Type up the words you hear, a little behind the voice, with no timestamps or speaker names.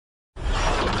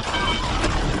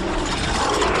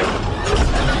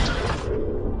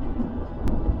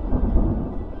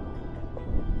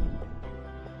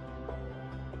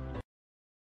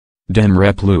Dem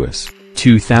Rep. Lewis,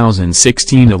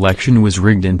 2016 election was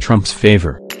rigged in Trump's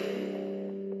favor.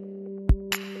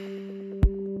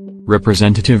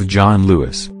 Representative John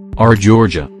Lewis, R.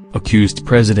 Georgia, accused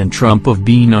President Trump of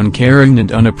being uncaring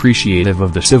and unappreciative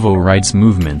of the civil rights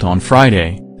movement on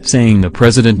Friday, saying the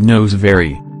president knows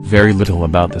very little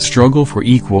about the struggle for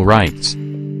equal rights.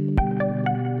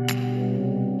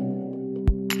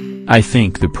 "I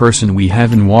think the person we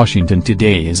have in Washington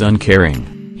today is uncaring,"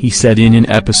 he said in an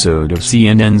episode of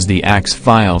CNN's The Axe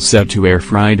Files set to air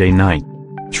Friday night.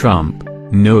 "Trump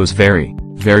knows very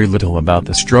little about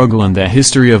the struggle and the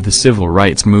history of the civil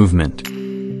rights movement."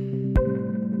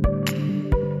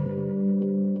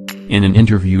 In an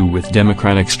interview with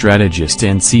Democratic strategist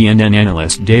and CNN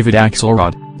analyst David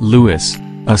Axelrod, Lewis,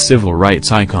 a civil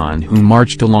rights icon who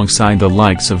marched alongside the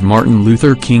likes of Martin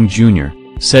Luther King Jr.,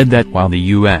 said that while the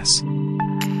U.S.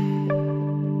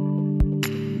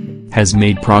 has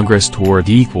made progress toward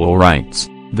equal rights,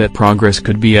 that progress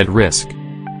could be at risk.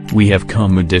 "We have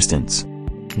come a distance.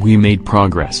 We made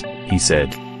progress," he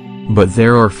said. "But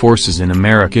there are forces in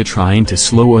America trying to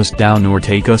slow us down or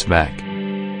take us back."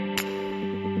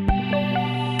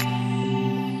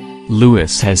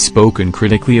 Lewis has spoken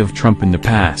critically of Trump in the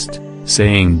past,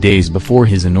 saying days before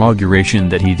his inauguration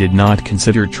that he did not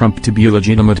consider Trump to be a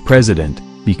legitimate president,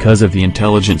 because of the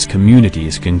intelligence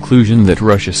community's conclusion that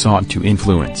Russia sought to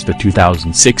influence the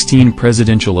 2016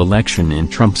 presidential election in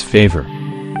Trump's favor.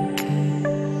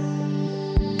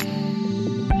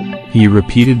 He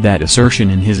repeated that assertion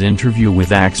in his interview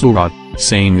with Axelrod,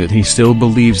 saying that he still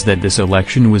believes that this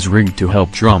election was rigged to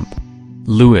help Trump.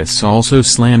 Lewis also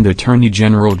slammed Attorney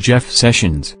General Jeff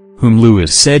Sessions, whom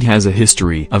Lewis said has a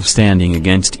history of standing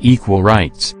against equal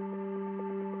rights.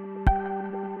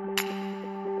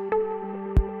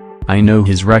 "I know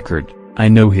his record, I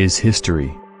know his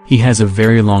history. He has a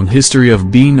very long history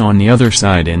of being on the other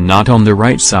side and not on the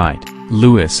right side,"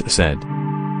 Lewis said.